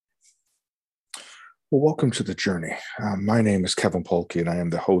Well, welcome to The Journey. My name is Kevin Polke, and I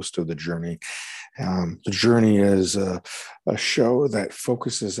am the host of The Journey. The Journey is a show that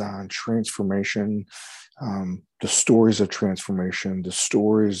focuses on transformation, the stories of transformation, the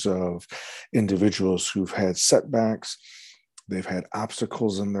stories of individuals who've had setbacks, they've had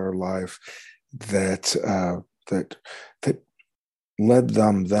obstacles in their life that led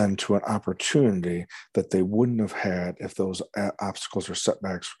them then to an opportunity that they wouldn't have had if those obstacles or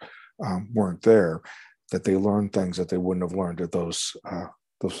setbacks weren't there, that they learned things that they wouldn't have learned if those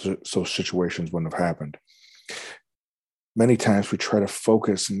situations wouldn't have happened. Many times we try to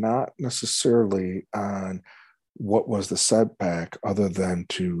focus not necessarily on what was the setback other than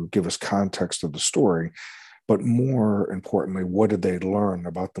to give us context of the story, but more importantly, what did they learn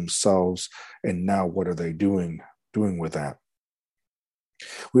about themselves, and now what are they doing with that?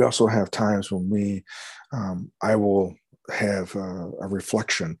 We also have times when I will have a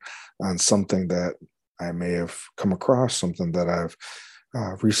reflection on something that I may have come across, something that I've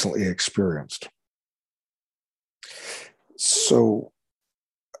recently experienced. So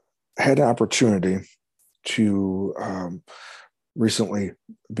I had an opportunity to recently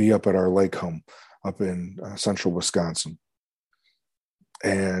be up at our lake home up in central Wisconsin.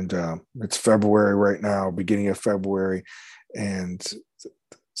 And it's February right now, beginning of February. And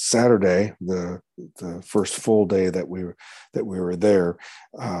Saturday, the first full day that we were there,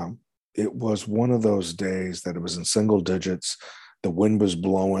 it was one of those days that it was in single digits. The wind was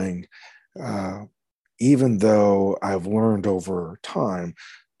blowing. Even though I've learned over time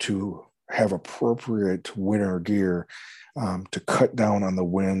to have appropriate winter gear to cut down on the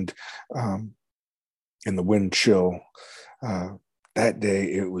wind and the wind chill, that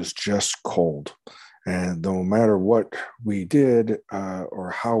day it was just cold. And no matter what we did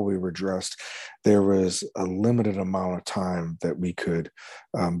or how we were dressed, there was a limited amount of time that we could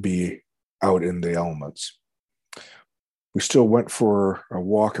be out in the elements. We still went for a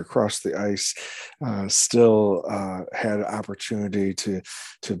walk across the ice, still had an opportunity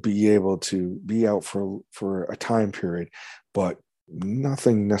to be able to be out for a time period, but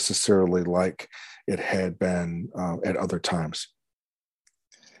nothing necessarily like it had been at other times.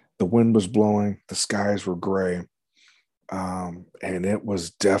 The wind was blowing, the skies were gray, and it was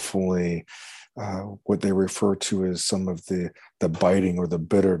definitely what they refer to as some of the biting or the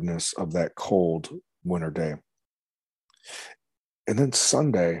bitterness of that cold winter day. And then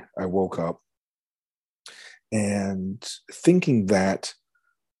Sunday, I woke up and thinking that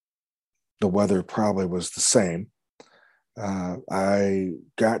the weather probably was the same. I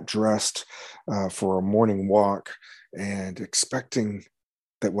got dressed for a morning walk and expecting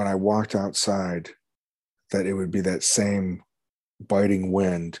that when I walked outside, that it would be that same biting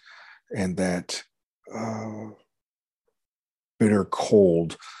wind and that bitter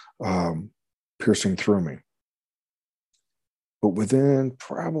cold piercing through me. But within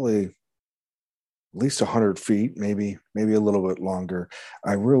probably at least 100 feet, maybe a little bit longer,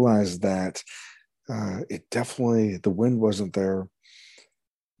 I realized that the wind wasn't there.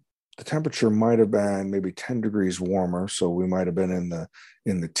 The temperature might have been maybe 10 degrees warmer, so we might have been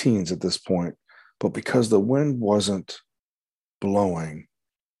in the teens at this point. But because the wind wasn't blowing,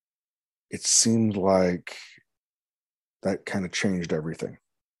 it seemed like that kind of changed everything.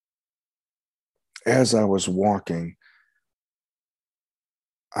 As I was walking,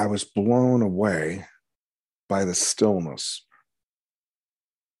 I was blown away by the stillness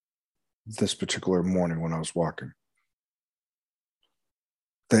this particular morning when I was walking.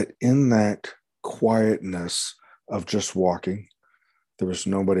 That in that quietness of just walking, there was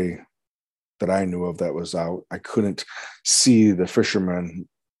nobody that I knew of that was out. I couldn't see the fishermen,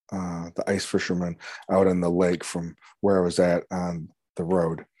 the ice fishermen out in the lake from where I was at on the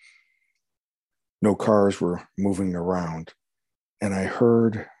road. No cars were moving around. And I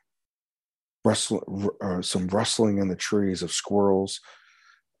heard some rustling in the trees of squirrels,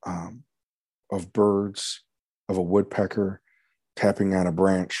 of birds, of a woodpecker tapping on a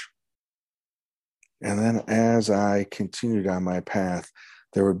branch. And then as I continued on my path,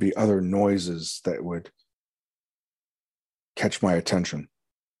 there would be other noises that would catch my attention.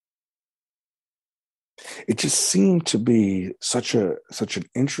 It just seemed to be such an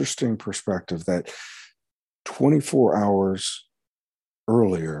interesting perspective that 24 hours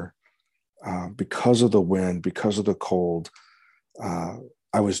earlier, because of the wind, because of the cold,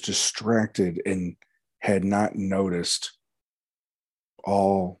 I was distracted and had not noticed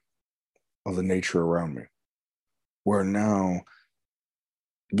all of the nature around me. Where now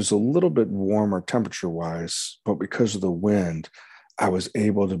it was a little bit warmer temperature wise, but because of the wind, I was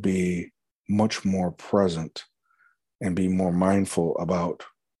able to be much more present and be more mindful about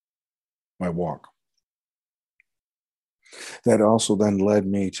my walk. That also then led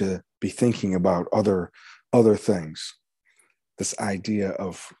me to be thinking about other things. This idea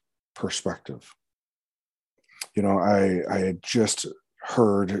of perspective. I had just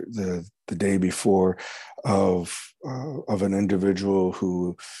heard the day before of an individual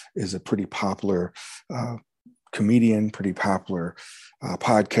who is a pretty popular comedian, pretty popular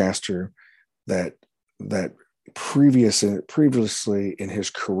podcaster that previously in his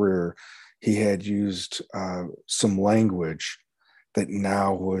career he had used some language that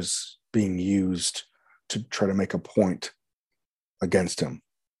now was being used to try to make a point against him.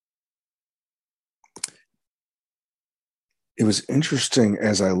 It was interesting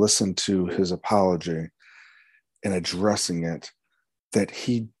as I listened to his apology and addressing it that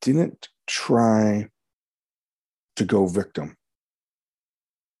he didn't try to go victim.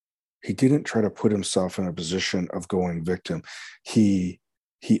 He didn't try to put himself in a position of going victim. He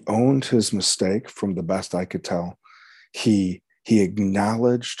owned his mistake from the best I could tell. He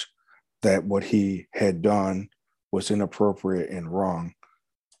acknowledged that what he had done was inappropriate and wrong.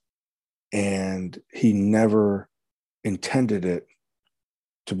 And he never intended it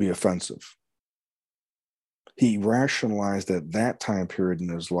to be offensive. He rationalized at that time period in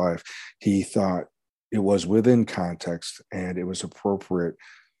his life, he thought it was within context and it was appropriate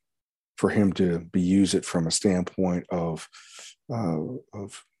for him to use it from a standpoint of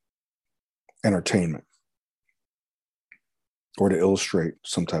entertainment or to illustrate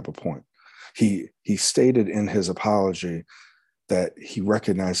some type of point. He stated in his apology that he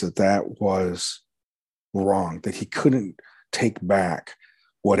recognized that was wrong, that he couldn't take back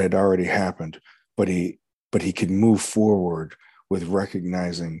what had already happened, but he could move forward with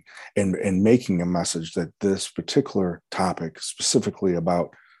recognizing and making a message that this particular topic, specifically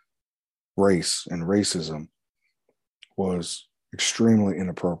about race and racism, was extremely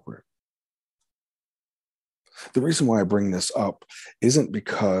inappropriate. The reason why I bring this up isn't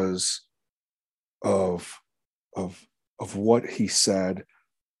because of what he said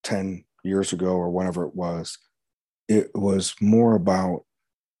 10 years ago or whenever it was. It was more about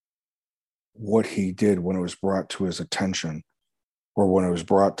what he did when it was brought to his attention or when it was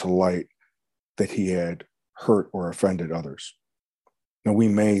brought to light that he had hurt or offended others. Now, we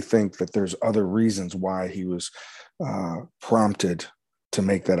may think that there's other reasons why he was prompted to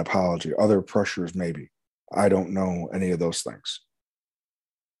make that apology, other pressures maybe. I don't know any of those things.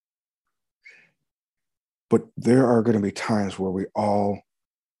 But there are going to be times where we all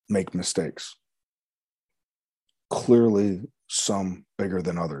make mistakes. Clearly, some bigger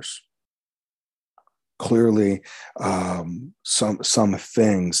than others. Clearly, some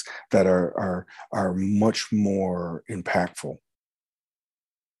things that are much more impactful.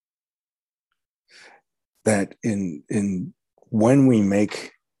 That in when we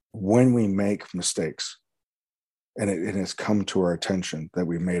make mistakes, and it has come to our attention that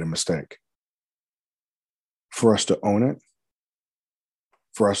we've made a mistake, for us to own it,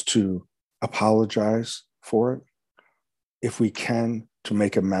 for us to apologize for it, if we can, to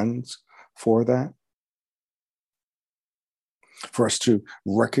make amends for that, for us to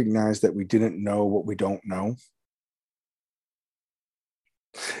recognize that we didn't know what we don't know.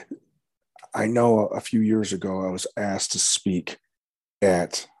 I know a few years ago I was asked to speak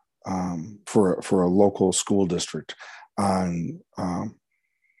at for a local school district on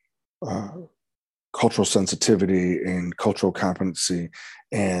cultural sensitivity and cultural competency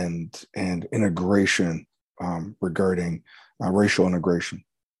and integration regarding racial integration.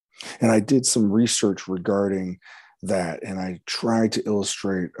 And I did some research regarding that, and I tried to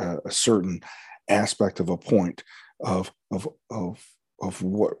illustrate a certain aspect of a point of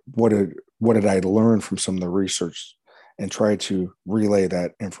what did I learn from some of the research, and try to relay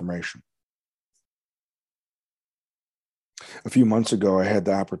that information. A few months ago, I had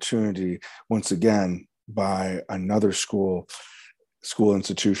the opportunity, once again, by another school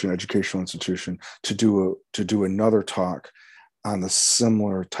institution, educational institution, to do another talk on the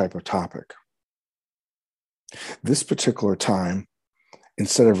similar type of topic. This particular time,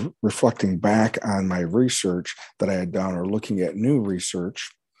 instead of reflecting back on my research that I had done or looking at new research,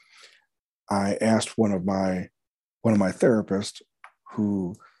 I asked one of my therapists,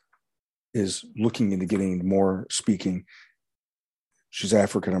 who is looking into getting more speaking. She's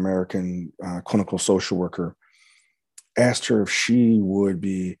African American, clinical social worker. Asked her if she would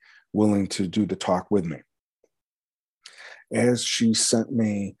be willing to do the talk with me. As she sent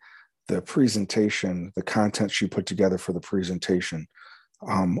me the presentation, the content she put together for the presentation,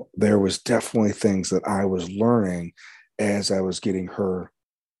 there was definitely things that I was learning as I was getting her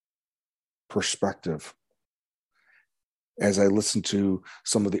perspective. As I listened to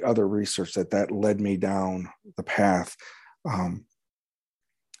some of the other research that led me down the path um,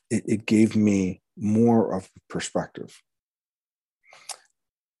 it gave me more of perspective.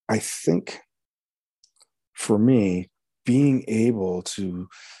 I think for me, being able to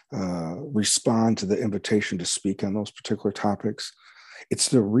respond to the invitation to speak on those particular topics, it's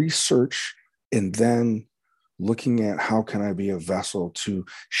the research and then looking at how can I be a vessel to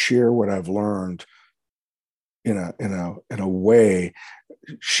share what I've learned in a way,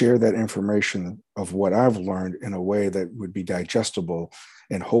 share that information of what I've learned in a way that would be digestible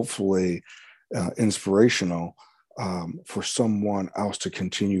and hopefully inspirational for someone else to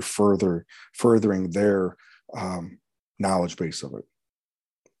continue furthering their knowledge base of it.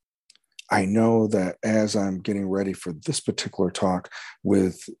 I know that as I'm getting ready for this particular talk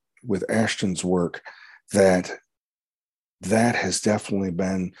with Ashton's work, that has definitely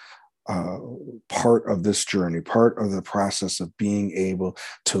been part of this journey, part of the process of being able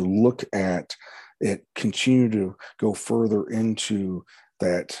to look at it, continue to go further into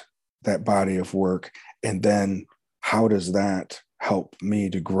that body of work, and then how does that help me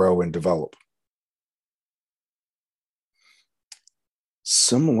to grow and develop?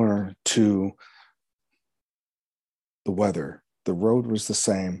 Similar to the weather, the road was the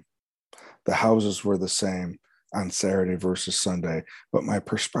same, the houses were the same on Saturday versus Sunday, but my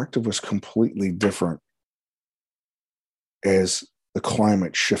perspective was completely different as the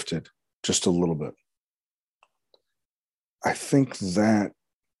climate shifted just a little bit. I think that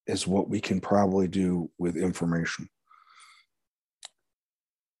is what we can probably do with information.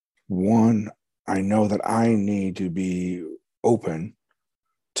 One, I know that I need to be open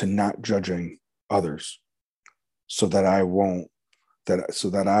to not judging others so that I will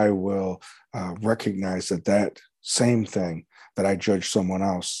recognize that same thing that I judge someone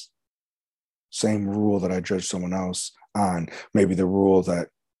else, same rule that I judge someone else on, maybe the rule that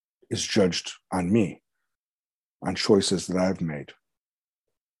is judged on me, on choices that I've made.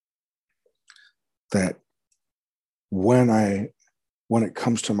 That when it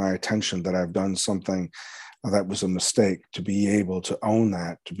comes to my attention that I've done something that was a mistake, to be able to own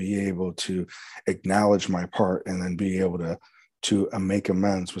that, to be able to acknowledge my part, and then be able to make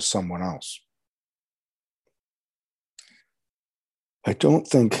amends with someone else. I don't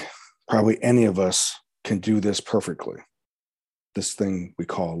think probably any of us can do this perfectly, this thing we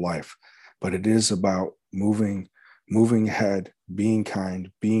call life, but it is about moving ahead, being kind,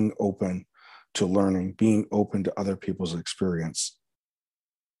 being open to learning, being open to other people's experience.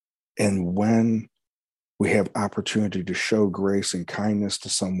 And when we have opportunity to show grace and kindness to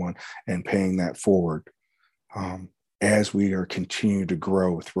someone and paying that forward, as we are continuing to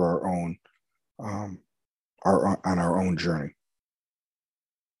grow through our own on our own journey.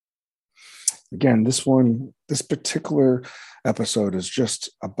 Again, this particular episode is just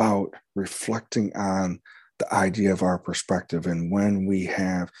about reflecting on the idea of our perspective, and when we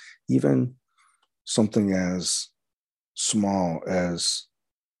have even something as small as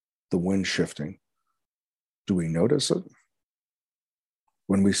the wind shifting, do we notice it?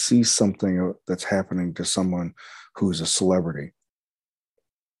 When we see something that's happening to someone who's a celebrity,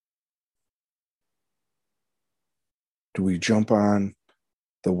 do we jump on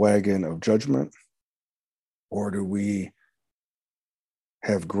the wagon of judgment, or do we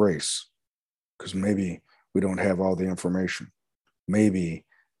have grace? Because maybe we don't have all the information. Maybe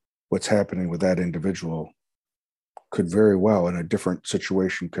what's happening with that individual could very well, in a different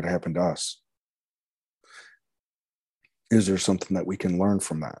situation, could happen to us. Is there something that we can learn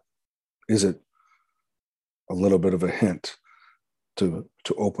from that? Is it a little bit of a hint to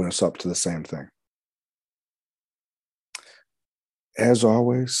open us up to the same thing? As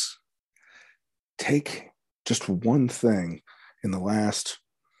always, take just one thing in the last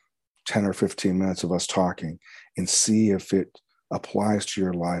 10 or 15 minutes of us talking and see if it applies to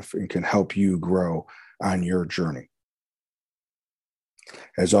your life and can help you grow on your journey.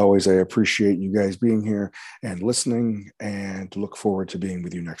 As always, I appreciate you guys being here and listening, and look forward to being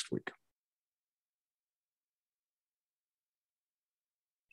with you next week.